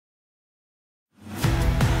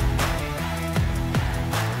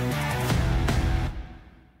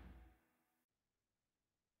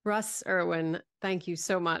Russ Irwin, thank you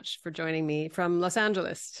so much for joining me from Los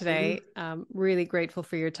Angeles today. Really grateful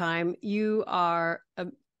for your time. You are a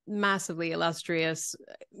massively illustrious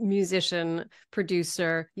musician,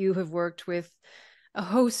 producer. You have worked with a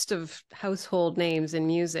host of household names in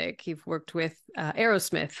music. You've worked with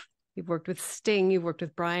Aerosmith. You've worked with Sting. You've worked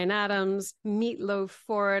with Bryan Adams, Meatloaf,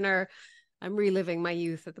 Foreigner. I'm reliving my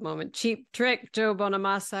youth at the moment. Cheap Trick, Joe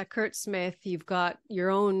Bonamassa, Curt Smith. You've got your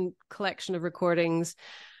own collection of recordings.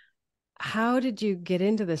 How did you get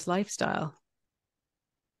into this lifestyle?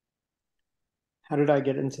 How did I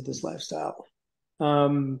get into this lifestyle?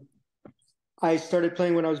 Um, I started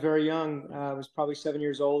playing when I was very young. I was probably 7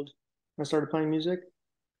 years old when I started playing music.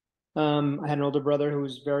 I had an older brother who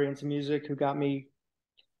was very into music, who got me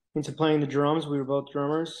into playing the drums. We were both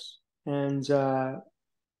drummers, and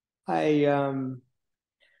I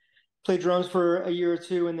played drums for a year or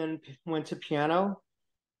two, and then went to piano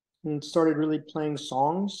and started really playing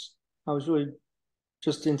songs. I was really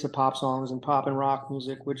just into pop songs and pop and rock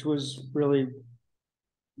music, which was really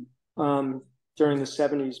during the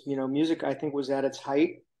 70s. Music I think was at its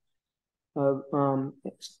height of 60s,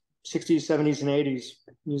 70s, and 80s.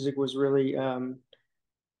 Music was really an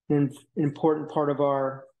important part of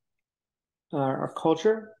our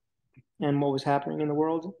culture and what was happening in the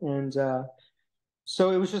world. And so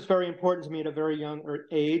it was just very important to me at a very young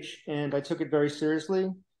age, and I took it very seriously.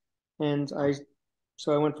 And I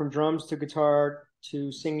went from drums to guitar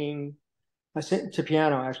to singing, to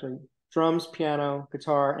piano actually, drums, piano,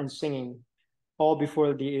 guitar, and singing, all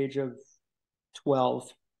before the age of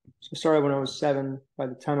 12. So I started when I was 7. By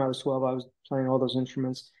the time I was 12, I was playing all those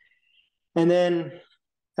instruments. And then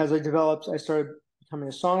as I developed, I started becoming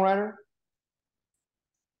a songwriter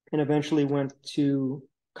and eventually went to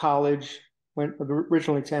college, went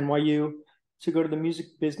originally to NYU to go to the music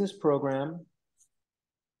business program,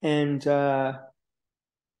 and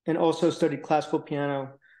also studied classical piano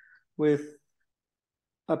with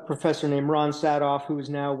a professor named Ron Sadoff, who is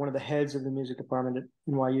now one of the heads of the music department at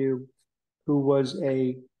NYU, who was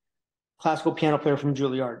a classical piano player from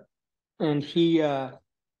Juilliard. And he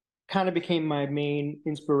kind of became my main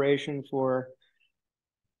inspiration for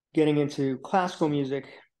getting into classical music.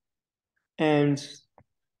 And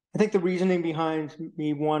I think the reasoning behind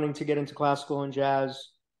me wanting to get into classical and jazz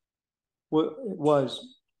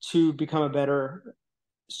was to become a better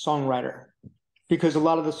songwriter, because a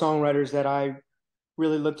lot of the songwriters that I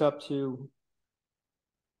really looked up to,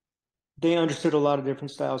 they understood a lot of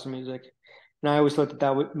different styles of music. And I always thought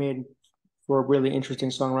that made for really interesting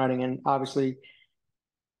songwriting. And obviously,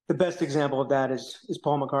 the best example of that is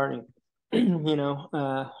Paul McCartney.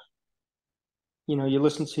 You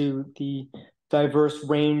listen to the diverse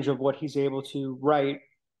range of what he's able to write,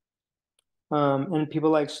 and people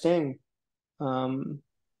like Sting,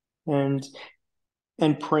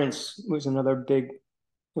 and Prince was another big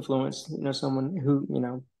influence. Someone who,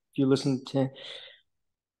 if you listen to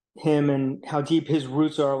him and how deep his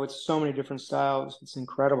roots are with so many different styles, it's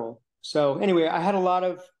incredible. So anyway, I had a lot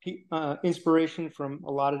of inspiration from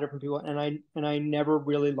a lot of different people, and I never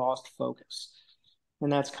really lost focus,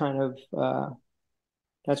 and that's kind of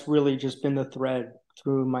that's really just been the thread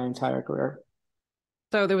through my entire career.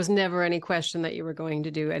 So there was never any question that you were going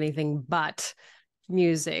to do anything but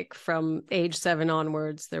music from age 7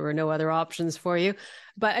 onwards. There were no other options for you.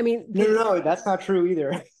 But I mean, no, that's not true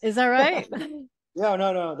either. Is that right?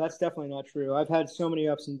 No, that's definitely not true. I've had so many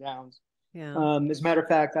ups and downs. Yeah. As a matter of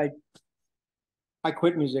fact, I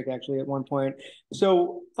quit music actually at one point.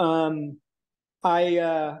 So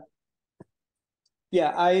I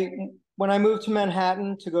yeah, when I moved to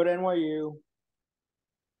Manhattan to go to NYU,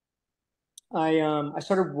 I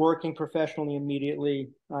started working professionally immediately.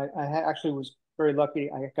 I actually was very lucky.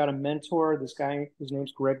 I got a mentor. This guy, his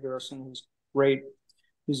name's Greg Garrison, who's a great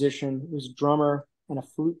musician. He was a drummer and a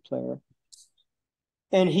flute player.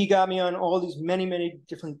 And he got me on all these many, many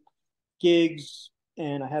different gigs,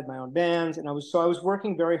 and I had my own bands. And I was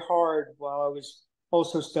working very hard while I was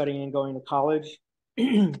also studying and going to college.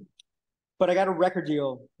 But I got a record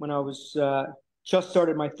deal when I was just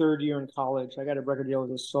started my 3rd year in college. I got a record deal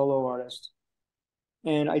with a solo artist.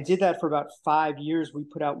 And I did that for about 5 years. We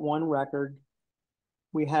put out one record.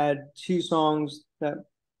 We had 2 songs that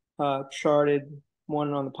charted,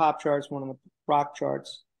 one on the pop charts, one on the rock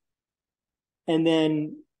charts. And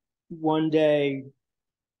then one day,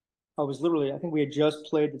 I think we had just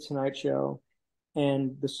played The Tonight Show,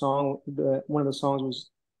 and one of the songs was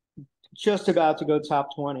just about to go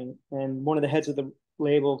top 20. And one of the heads of the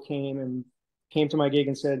label came to my gig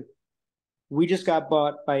and said, "We just got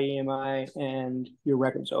bought by EMI and your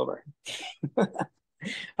record's over."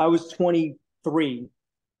 I was 23.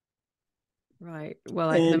 Right.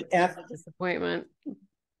 Well, I can And imagine the disappointment.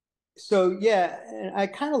 so yeah, and I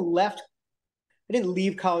kind of left. I didn't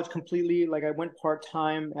leave college completely. Like I went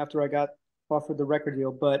part-time after I got offered the record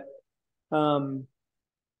deal, um,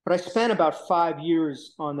 but I spent about 5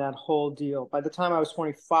 years on that whole deal. By the time I was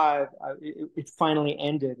 25, it finally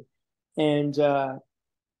ended, and I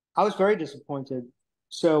was very disappointed.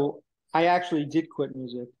 So I actually did quit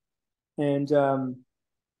music, and I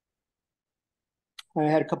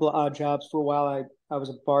had a couple of odd jobs for a while. I was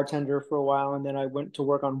a bartender for a while, and then I went to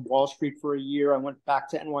work on Wall Street for a year. I went back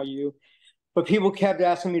to NYU, but people kept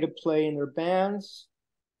asking me to play in their bands,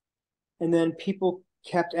 and then people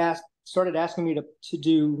started asking me to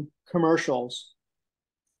do commercials.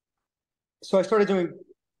 So I started doing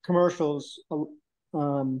commercials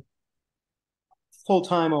full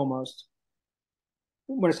time almost.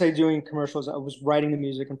 When I say doing commercials, I was writing the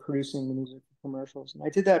music and producing the music for commercials, and I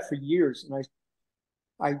did that for years. And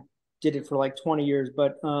I did it for like 20 years,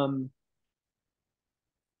 but I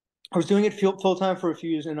was doing it full time for a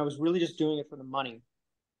few years, and I was really just doing it for the money.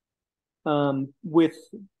 With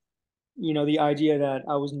the idea that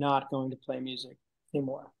I was not going to play music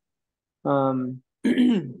anymore. I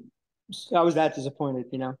was that disappointed,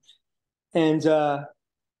 and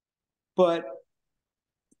but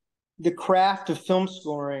the craft of film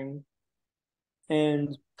scoring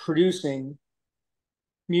and producing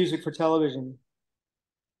music for television,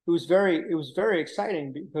 it was very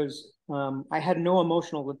exciting because I had no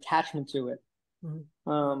emotional attachment to it.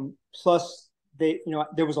 Plus,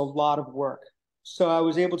 there was a lot of work, so I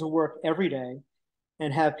was able to work every day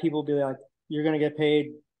and have people be like, "You're going to get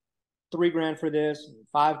paid $3 grand for this,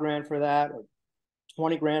 $5 grand for that, or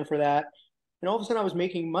 20 grand for that," and all of a sudden I was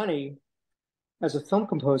making money as a film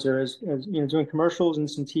composer, as doing commercials and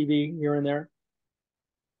some TV here and there,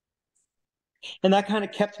 and that kind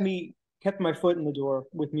of kept my foot in the door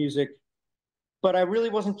with music. But I really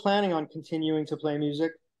wasn't planning on continuing to play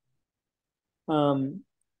music, um,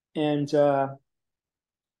 and so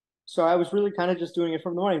I was really kind of just doing it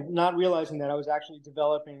from the money, not realizing that I was actually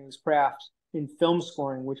developing this craft in film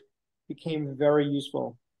scoring, which became very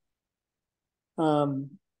useful. And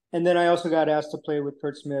then I also got asked to play with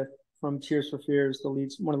Curt Smith from Tears for Fears,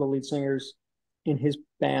 one of the lead singers in his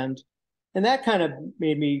band, and that kind of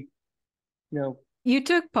made me, You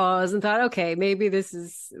took pause and thought, okay, maybe this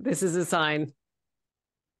is a sign.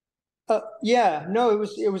 yeah, no, it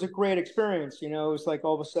was a great experience. It was like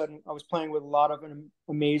all of a sudden I was playing with a lot of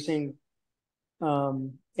amazing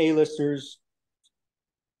A-listers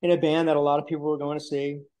in a band that a lot of people were going to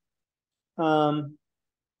see.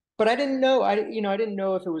 But I didn't know, I didn't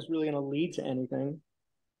know if it was really going to lead to anything.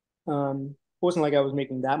 It wasn't like I was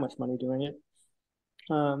making that much money doing it.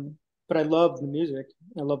 But I loved the music.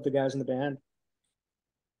 I loved the guys in the band.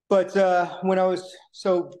 But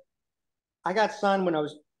so I got signed when I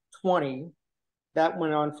was 20. That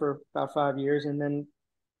went on for about 5 years, and then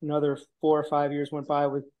another 4 or 5 years went by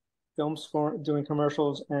with film score, doing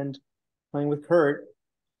commercials and playing with Curt.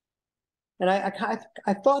 And I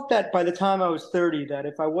thought that by the time I was 30, that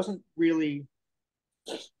if I wasn't really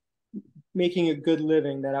making a good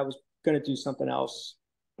living, that I was going to do something else.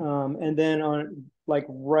 And then on like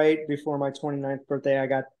right before my 29th birthday, I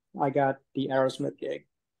got the Aerosmith gig,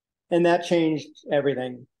 and that changed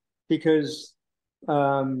everything because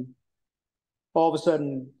all of a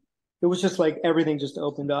sudden it was just like everything just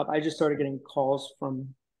opened up. I just started getting calls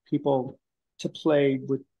from people to play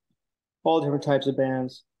with all different types of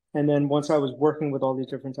bands. And then once I was working with all these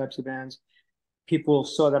different types of bands, people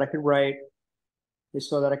saw that I could write, they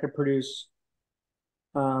saw that I could produce,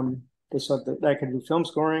 they saw that I could do film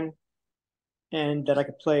scoring, and that I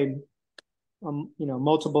could play,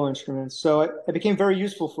 multiple instruments. So it became very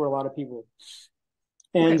useful for a lot of people.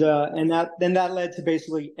 And Okay. that led to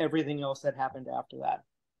basically everything else that happened after that.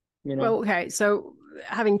 Well, okay. So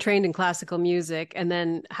having trained in classical music, and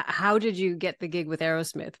then how did you get the gig with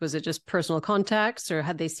Aerosmith? Was it just personal contacts, or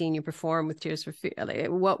had they seen you perform with Tears for Fears? Like,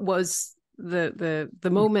 what was the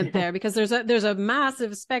moment there? Because there's a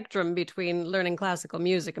massive spectrum between learning classical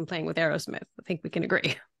music and playing with Aerosmith. I think we can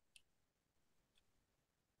agree.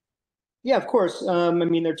 Yeah, of course. I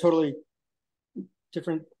mean, they're totally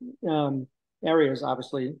different areas,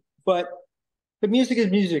 obviously, but music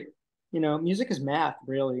is music. Music is math,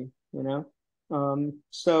 really.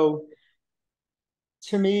 So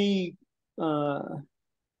to me, the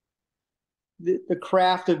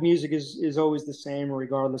craft of music is always the same,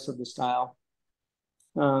 regardless of the style.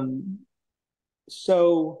 Um,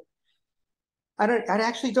 so I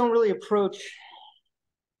actually don't really approach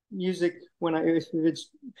music when if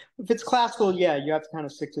it's classical, yeah, you have to kind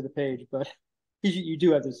of stick to the page, but you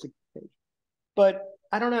do have to stick to the page. But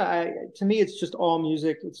I don't know. To me, it's just all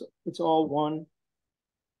music. It's all one.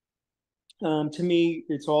 To me,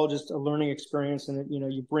 it's all just a learning experience, and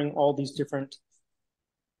you bring all these different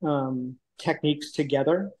techniques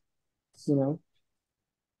together, you know,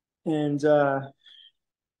 and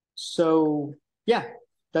so yeah,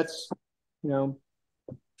 that's kind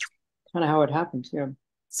of how it happens. Yeah.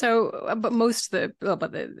 So, but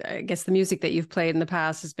I guess the music that you've played in the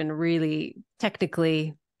past has been really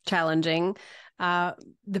technically challenging.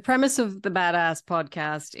 The premise of the Badass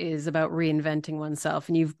podcast is about reinventing oneself,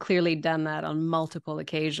 and you've clearly done that on multiple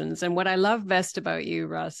occasions. And what I love best about you,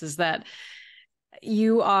 Russ, is that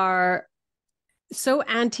you are so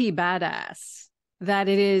anti-badass that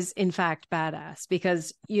it is in fact badass,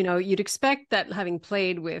 because you'd expect that, having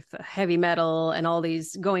played with heavy metal and all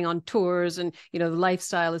these, going on tours, and the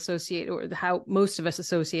lifestyle associated, or how most of us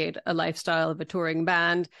associate a lifestyle of a touring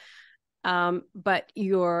band, but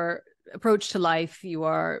your approach to life, you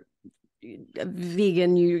are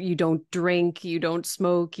vegan, you don't drink, you don't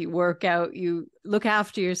smoke, you work out, you look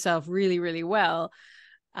after yourself really, really well.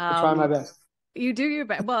 I try my best. You do your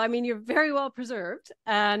best. Well, I mean, you're very well preserved.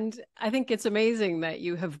 And I think it's amazing that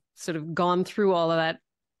you have sort of gone through all of that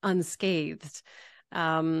unscathed.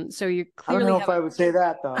 So you clearly, I don't know if I would say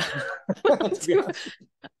that, though. To be honest.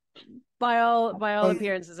 By all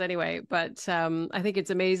appearances anyway. But I think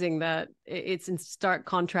it's amazing that it's in stark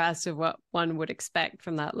contrast of what one would expect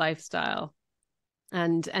from that lifestyle.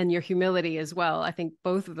 And your humility as well. I think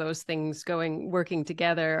both of those things working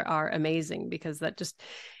together are amazing, because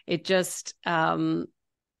it just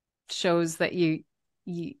shows that you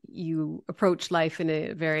approach life in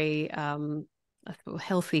a very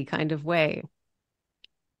healthy kind of way.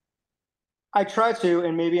 I try to,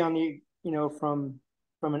 and maybe on the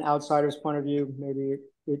from an outsider's point of view, maybe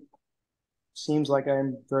it seems like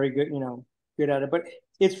I'm very good at it, but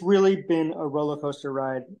it's really been a roller coaster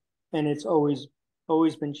ride, and it's always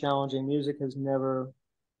been challenging. Music has never,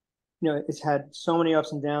 it's had so many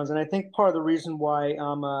ups and downs. And I think part of the reason why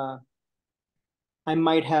I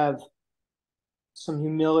might have some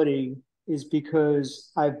humility is because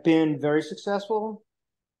I've been very successful,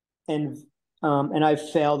 and I've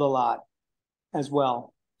failed a lot as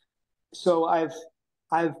well. So I've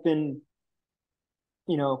been,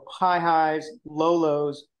 high highs, low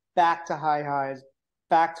lows, back to high highs,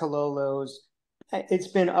 back to low lows. It's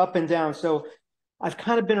been up and down. So I've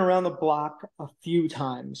kind of been around the block a few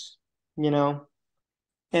times, and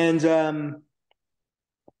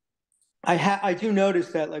I do notice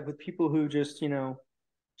that, like, with people who just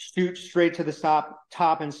shoot straight to the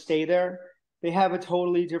top and stay there, they have a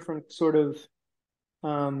totally different sort of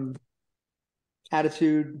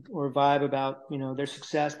attitude or vibe about their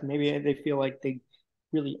success. Maybe they feel like they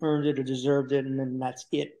really earned it or deserved it, and then that's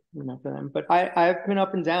it, for them. But I've been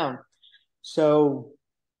up and down, so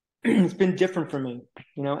it's been different for me,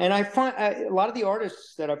 and I find a lot of the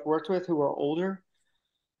artists that I've worked with who are older,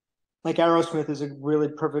 like Aerosmith is a really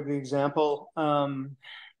perfect example.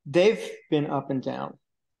 They've been up and down.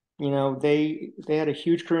 They had a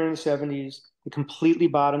huge career in the 70s. They completely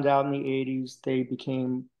bottomed out in the 80s. They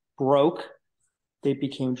became broke. They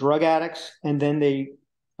became drug addicts, and then they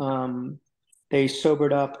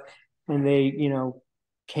sobered up, and they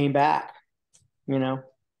came back. They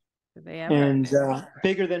ever? And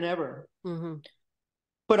bigger than ever. Mm-hmm.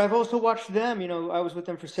 But I've also watched them. I was with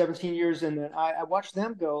them for 17 years, and I watched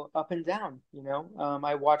them go up and down.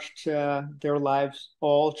 I watched their lives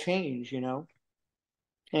all change. And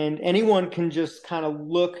anyone can just kind of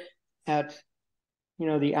look at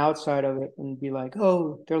the outside of it and be like,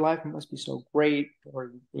 oh, their life must be so great,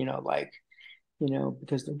 or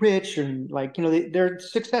because they're rich, and their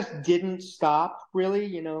success didn't stop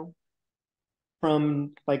really,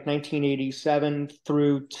 from like 1987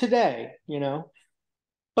 through today,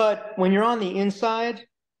 But when you're on the inside,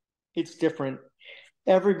 it's different.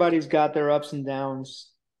 Everybody's got their ups and downs,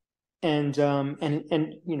 and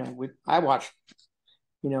I watched,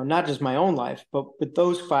 not just my own life, but with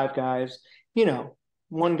those five guys,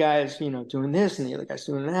 one guy is doing this, and the other guy's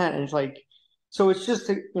doing that, and it's like, so it's just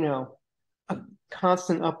a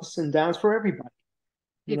constant ups and downs for everybody.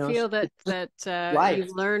 Do you feel that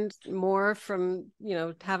you've learned more from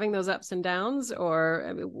having those ups and downs, or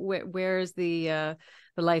I mean, where is the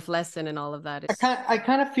life lesson in all of that? I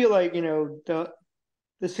kind of feel like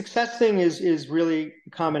the success thing is really a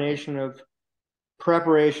combination of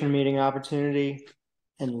preparation, meeting opportunity,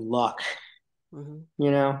 and luck.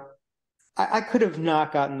 Mm-hmm. I could have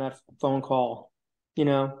not gotten that phone call,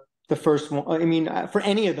 the first one. I mean, for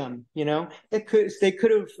any of them, they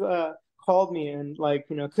could have called me and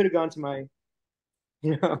could have gone to my,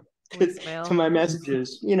 to my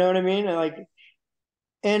messages. You know what I mean?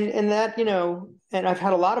 and that, you know, and I've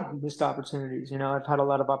had a lot of missed opportunities. You know, I've had a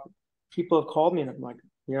lot of people have called me and I'm like,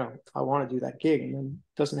 you know, I want to do that gig, and then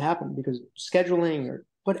it doesn't happen because scheduling or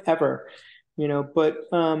whatever, you know. But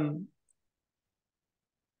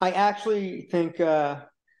I actually think, I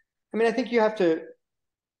mean, I think you have to.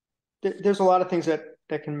 There's a lot of things that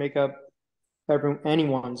can make up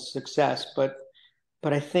anyone's success, but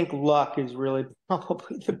I think luck is really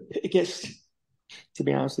probably the biggest, to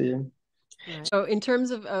be honest with you. Right. So in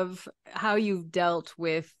terms of how you've dealt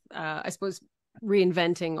with, I suppose,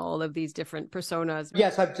 reinventing all of these different personas.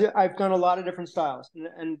 Yes, I've done a lot of different styles,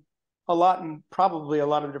 and probably a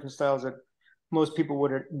lot of different styles that most people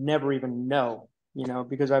would never even know, you know,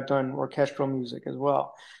 because I've done orchestral music as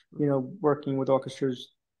well, you know, working with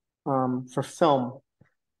orchestras for film.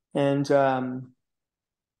 And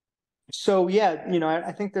so, yeah, you know,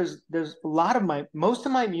 I think there's a lot of most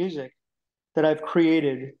of my music that I've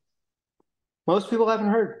created, most people haven't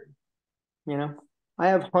heard, you know. I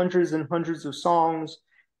have hundreds and hundreds of songs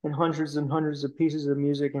and hundreds of pieces of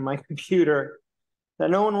music in my computer that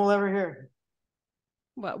no one will ever hear.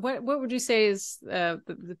 Well, what would you say is the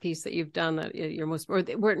piece that you've done that you're most, or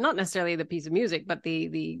not necessarily the piece of music, but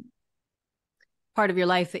the part of your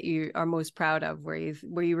life that you are most proud of, where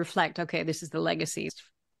you reflect, okay, this is the legacy?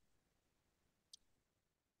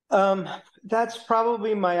 That's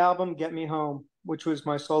probably my album "Get Me Home," which was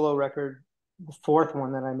my solo record, the fourth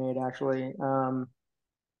one that I made actually.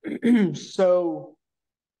 So,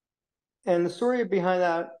 and the story behind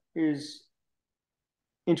that is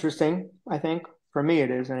interesting, I think. For me, it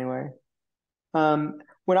is anyway. Um,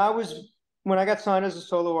 when I was when I got signed as a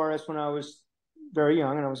solo artist when I was very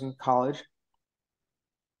young and I was in college,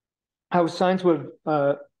 I was signed to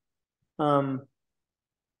a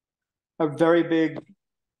very big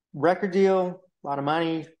record deal, a lot of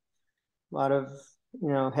money, a lot of, you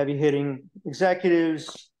know, heavy hitting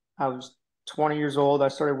executives. I was 20 years old. I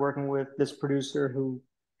started working with this producer who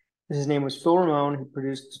his name was Phil Ramone, who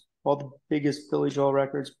produced all the biggest Billy Joel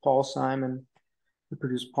records, Paul Simon, who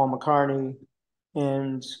produced Paul McCartney,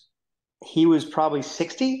 and he was probably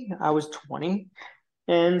 60. I was 20.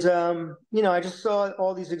 And, you know, I just saw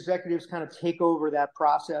all these executives kind of take over that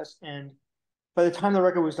process. And by the time the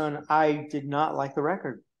record was done, I did not like the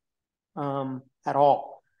record at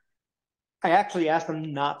all. I actually asked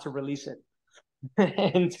them not to release it,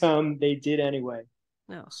 and they did anyway.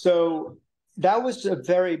 No. So that was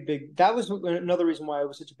that was another reason why it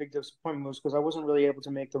was such a big disappointment, was because I wasn't really able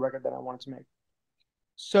to make the record that I wanted to make.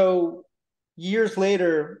 So years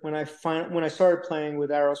later, when I started playing with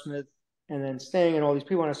Aerosmith and then Sting and all these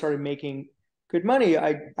people, and I started making good money,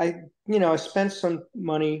 I spent some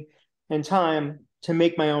money and time to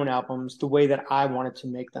make my own albums the way that I wanted to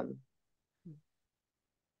make them.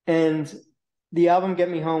 And the album "Get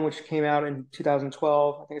Me Home," which came out in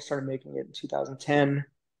 2012, I think I started making it in 2010.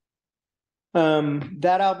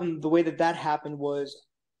 That album, the way that happened was,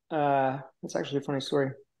 it's actually a funny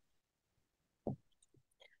story.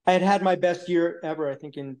 I had my best year ever, I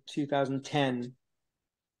think, in 2010,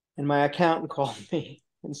 and my accountant called me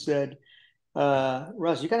and said,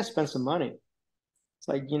 "Russ, you got to spend some money. It's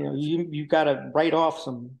like, you know, you got to write off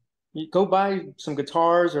you go buy some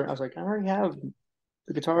guitars." Or I was like, "I already have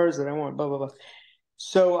the guitars that I want." Blah blah blah.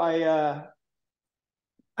 So I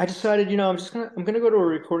decided, you know, I'm gonna go to a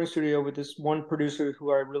recording studio with this one producer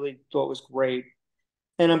who I really thought was great,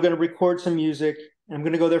 and I'm gonna record some music, and I'm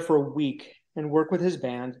gonna go there for a week and work with his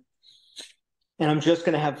band, and I'm just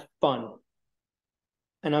gonna have fun,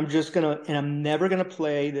 and I'm never gonna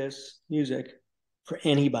play this music for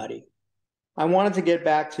anybody. I wanted to get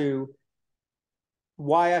back to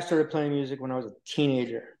why I started playing music when I was a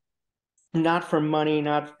teenager, not for money,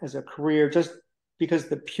 not as a career, just because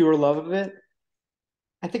the pure love of it.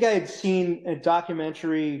 I think I had seen a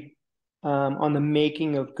documentary on the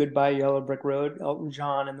making of "Goodbye Yellow Brick Road," Elton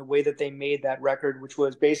John, and the way that they made that record, which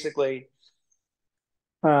was basically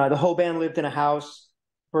the whole band lived in a house.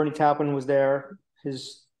 Bernie Taupin was there,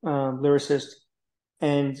 his lyricist,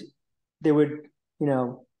 and they would, you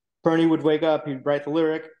know, Bernie would wake up, he'd write the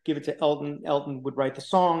lyric, give it to Elton. Elton would write the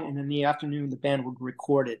song, and in the afternoon, the band would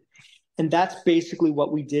record it. And that's basically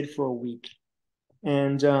what we did for a week.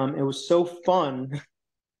 And it was so fun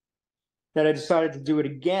that I decided to do it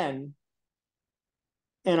again.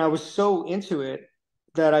 And I was so into it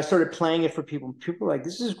that I started playing it for people. People were like,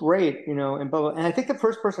 "This is great," you know, and blah, blah. And I think the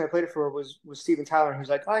first person I played it for was Steven Tyler, and he was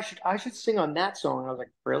like, "Oh, I should sing on that song." And I was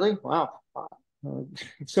like, "Really? Wow."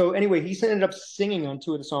 So anyway, he ended up singing on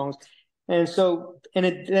two of the songs. And so,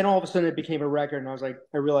 then all of a sudden it became a record, and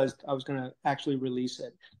I realized I was going to actually release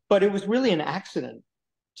it. But it was really an accident,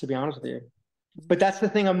 to be honest with you. But that's the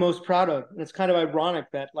thing I'm most proud of. And it's kind of ironic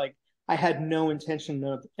that like I had no intention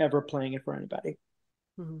of ever playing it for anybody.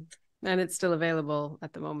 Mm-hmm. And it's still available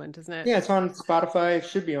at the moment, isn't it? Yeah, it's on Spotify. It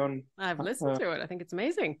should be on. I've listened to it. I think it's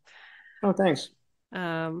amazing. Oh, thanks.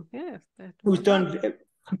 Yeah, It was well done. done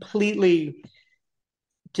completely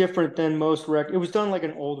different than most records. It was done like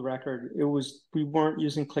an old record. We weren't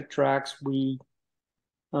using click tracks. The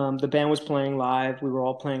band was playing live. We were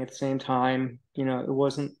all playing at the same time. It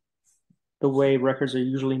wasn't the way records are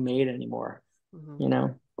usually made anymore.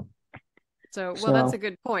 Mm-hmm. So, well, that's a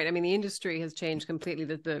good point. I mean, the industry has changed completely.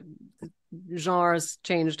 The genres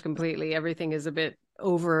changed completely. Everything is a bit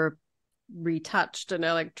over retouched and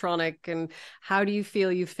electronic. And how do you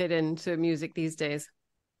feel you fit into music these days?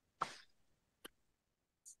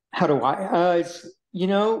 How do I?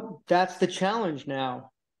 That's the challenge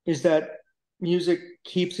now, is that music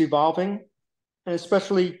keeps evolving, and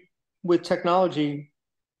especially with technology,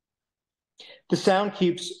 the sound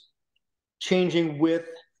keeps changing with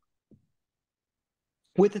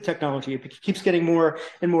the technology. It keeps getting more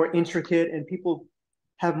and more intricate, and people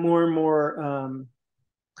have more and more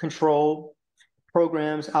control,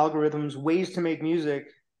 programs, algorithms, ways to make music.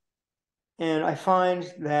 And I find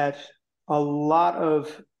that a lot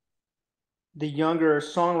of the younger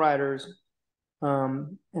songwriters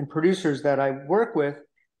and producers that I work with,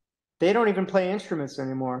 they don't even play instruments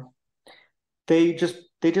anymore. They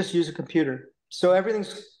just use a computer. So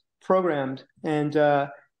everything's programmed, and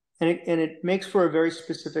it makes for a very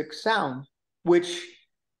specific sound, which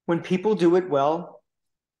when people do it well,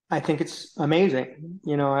 I think it's amazing.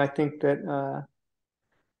 I think that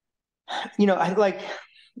I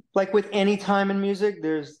like with any time in music,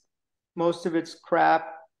 there's most of it's crap,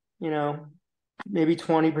 maybe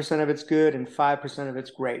 20% of it's good and 5% of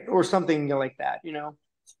it's great or something like that.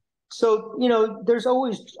 So, there's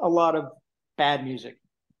always a lot of bad music,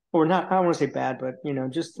 or not, I don't want to say bad, but,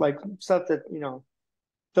 just like stuff that,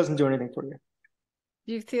 doesn't do anything for you.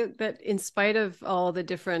 Do you feel that in spite of all the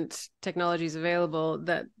different technologies available,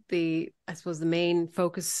 that I suppose the main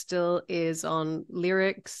focus still is on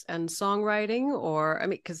lyrics and songwriting? Or, I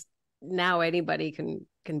mean, because now anybody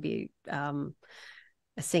can be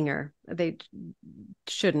a singer. They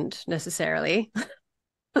shouldn't necessarily.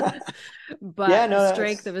 Yeah, But the no,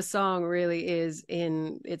 strength of a song really is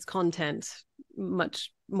in its content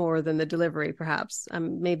much more than the delivery, perhaps.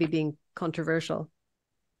 I'm maybe being controversial.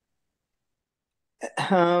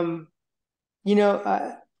 um,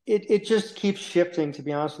 it just keeps shifting, to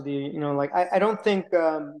be honest with you. Like I don't think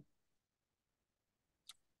a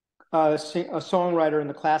songwriter in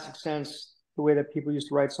the classic sense, the way that people used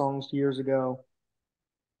to write songs years ago,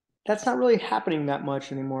 that's not really happening that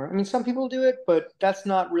much anymore. I mean, some people do it, but that's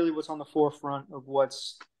not really what's on the forefront of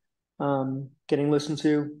what's getting listened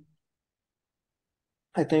to.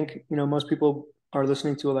 I think, most people are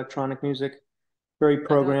listening to electronic music, very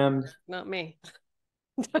programmed. Not me.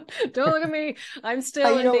 Don't look at me. I'm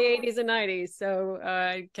still You in the know, 80s and 90s, so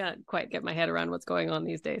I can't quite get my head around what's going on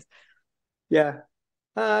these days. yeah.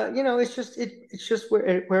 It's just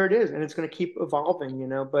where it is, and it's going to keep evolving.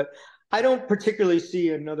 But I don't particularly see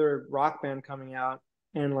another rock band coming out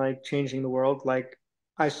and like changing the world like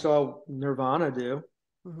I saw Nirvana do.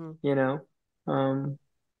 Mm-hmm. You know, um,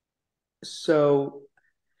 so,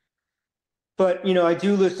 but I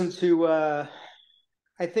do listen to.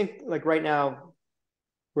 I think like right now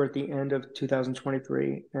we're at the end of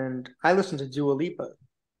 2023, and I listen to Dua Lipa,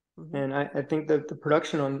 Mm-hmm. and I think that the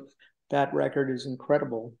production on that record is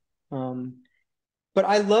incredible. But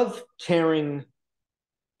I love tearing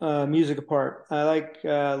music apart. I like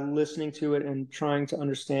listening to it and trying to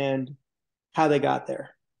understand how they got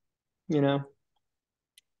there, you know.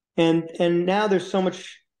 And now there's so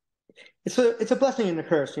much. It's a blessing and a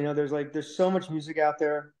curse, There's so much music out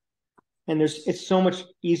there, and it's so much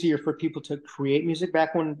easier for people to create music.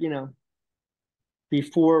 Back when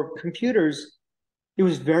before computers, it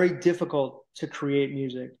was very difficult to create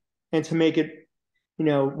music and to make it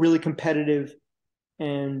really competitive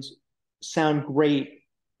and sound great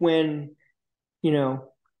when you know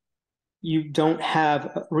you don't have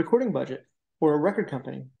a recording budget or a record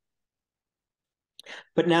company.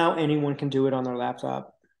 But now anyone can do it on their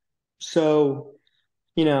laptop. So,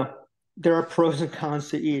 you know, there are pros and cons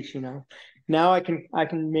to each. Now I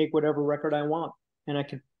can make whatever record I want, and I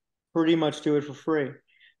can pretty much do it for free.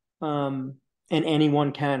 Um, and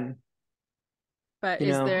anyone can, But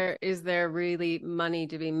you know. is there really money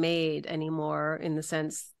to be made anymore in the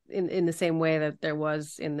sense in the same way that there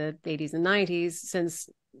was in the 80s and 90s, since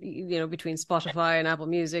between Spotify and Apple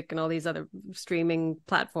Music and all these other streaming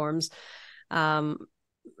platforms?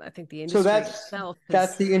 I think the So industry that's itself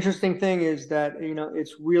that's has. the interesting thing, is that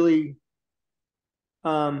it's really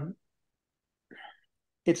um,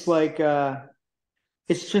 it's like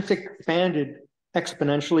it's just expanded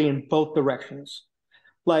exponentially in both directions.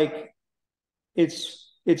 Like it's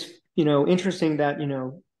interesting that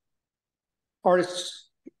artists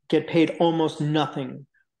get paid almost nothing,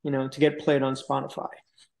 to get played on Spotify.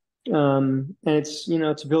 And it's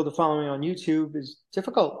to build a following on YouTube is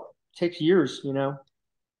difficult. It takes years.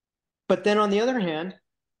 But then on the other hand,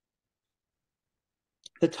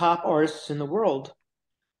 the top artists in the world,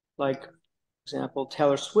 like for example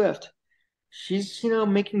Taylor Swift, she's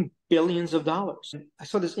making billions of dollars. I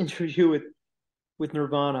saw this interview with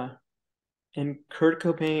Nirvana and Kurt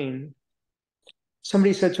Cobain.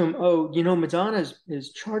 Somebody said to him, "Oh, Madonna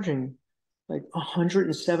is charging like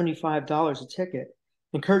 $175 a ticket."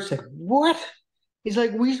 And Kurt said, "What?" He's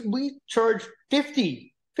like, "We charge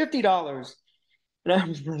 $50. And I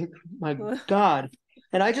was like, "My God."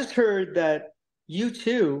 And I just heard that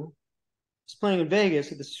U2 is playing in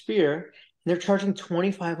Vegas at the Sphere, and they're charging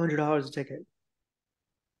 $2,500 a ticket.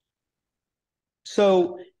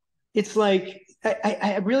 So it's like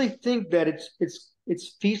I really think that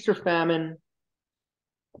it's feast or famine,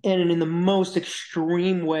 and in the most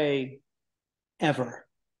extreme way ever.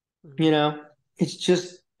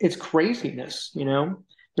 It's craziness. There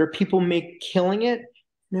are people killing it,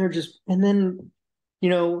 and they're just, and then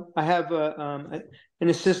I have an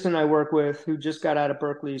assistant I work with who just got out of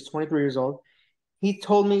Berkeley. He's 23 years old. He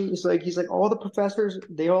told me, he's like all the professors,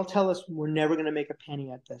 they all tell us we're never going to make a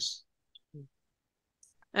penny at this.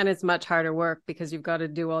 And it's much harder work because you've got to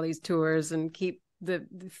do all these tours and keep the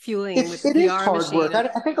fueling with It the is PR hard machine. work.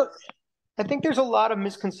 I think there's a lot of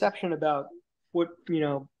misconception about what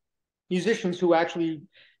musicians who actually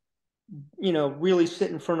really sit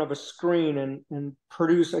in front of a screen and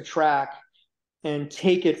produce a track and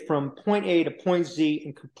take it from point A to point Z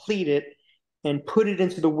and complete it and put it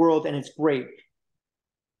into the world, and it's great.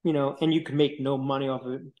 And you can make no money off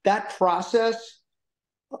of it. That process,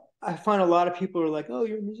 I find a lot of people are like, "Oh,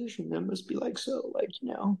 you're a musician. That must be like so. Like,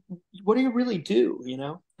 what do you really do?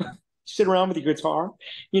 Sit around with your guitar?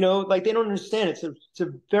 Like they don't understand. It's a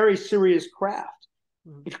very serious craft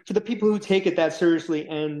for the people who take it that seriously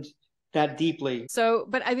and that deeply." So,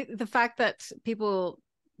 but I think the fact that people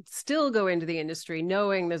still go into the industry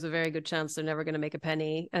knowing there's a very good chance they're never going to make a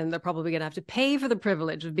penny, and they're probably going to have to pay for the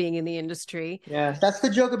privilege of being in the industry. Yeah, that's the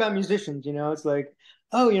joke about musicians. It's like,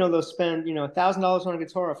 oh, they'll spend $1,000 on a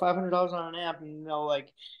guitar or $500 on an amp, and they'll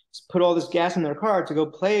like put all this gas in their car to go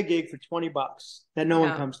play a gig for $20 that no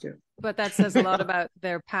one comes to. But that says a lot about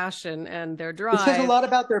their passion and their drive. It says a lot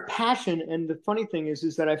about their passion. And the funny thing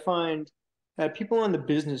is that I find that people on the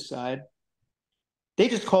business side, they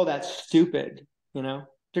just call that stupid.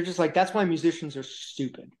 They're just like, that's why musicians are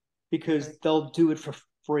stupid, because they'll do it for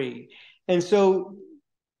free. And so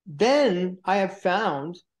then I have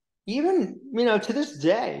found, even to this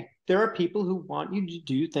day, there are people who want you to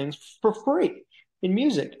do things for free in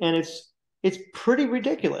music, and it's pretty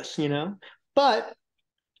ridiculous, but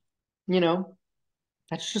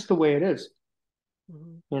that's just the way it is.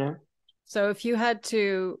 So if you had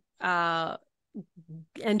to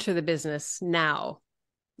enter the business now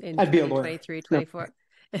in I'd be a lawyer. 2023, 24,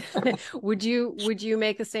 would you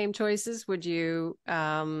make the same choices? Would you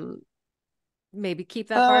maybe keep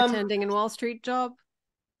that bartending and Wall Street job?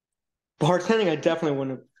 Bartending, I definitely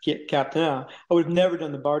wouldn't have kept now. I would have never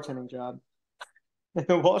done the bartending job.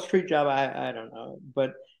 The Wall Street job, I don't know,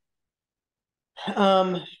 but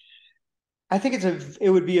I think it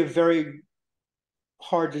would be a very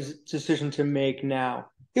hard decision to make now.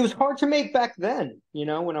 It was hard to make back then,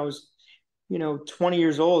 when I was 20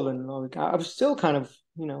 years old, and I was still kind of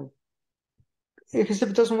because if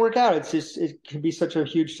it doesn't work out, it can be such a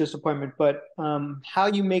huge disappointment. But how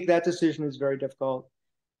you make that decision is very difficult.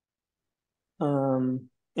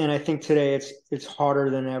 And I think today it's harder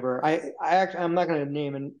than ever. I'm not going to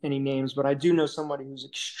name any names, but I do know somebody who's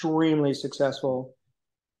extremely successful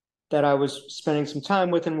that I was spending some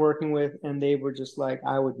time with and working with, and they were just like,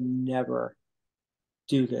 I would never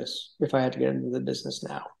do this if I had to get into the business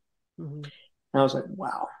now. And I was like,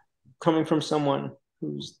 wow, coming from someone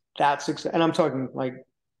who's that successful, and I'm talking like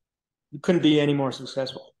you couldn't be any more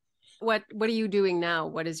successful. What are you doing now?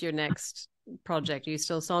 What is your next project? Are you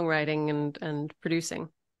still songwriting and producing?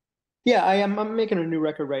 Yeah, I am. I'm making a new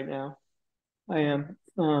record right now. I am.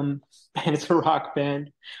 And it's a rock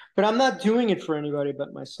band, but I'm not doing it for anybody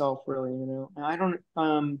but myself, really. I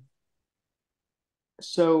don't.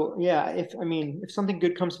 So yeah, if something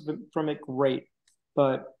good comes from it, great.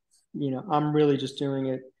 But I'm really just doing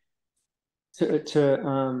it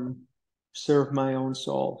to serve my own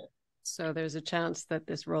soul. So there's a chance that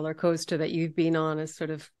this roller coaster that you've been on is sort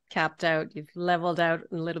of capped out. You've leveled out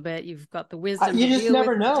a little bit. You've got the wisdom You to just deal with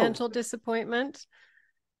never know. potential disappointment.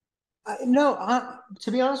 No,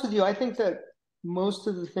 to be honest with you, I think that most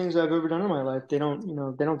of the things I've ever done in my life, they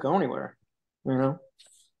don't go anywhere. You know,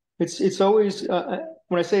 it's always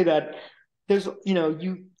when I say that, there's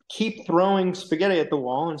you keep throwing spaghetti at the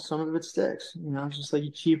wall and some of it sticks. It's just like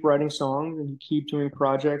you keep writing songs and you keep doing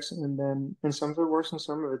projects, and some of it works and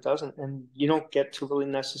some of it doesn't, and you don't get to really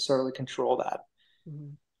necessarily control that.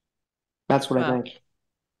 Mm-hmm. That's what I Well, think.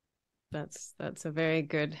 that's a very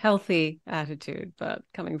good, healthy attitude. But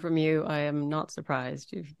coming from you, I am not surprised.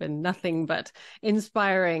 You've been nothing but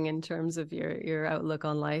inspiring in terms of your outlook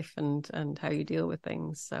on life and how you deal with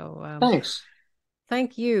things. So Thanks.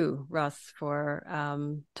 thank you, Russ, for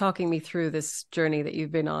talking me through this journey that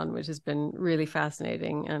you've been on, which has been really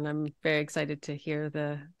fascinating. And I'm very excited to hear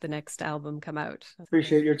the next album come out.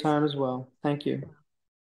 Appreciate your time as well. Thank you.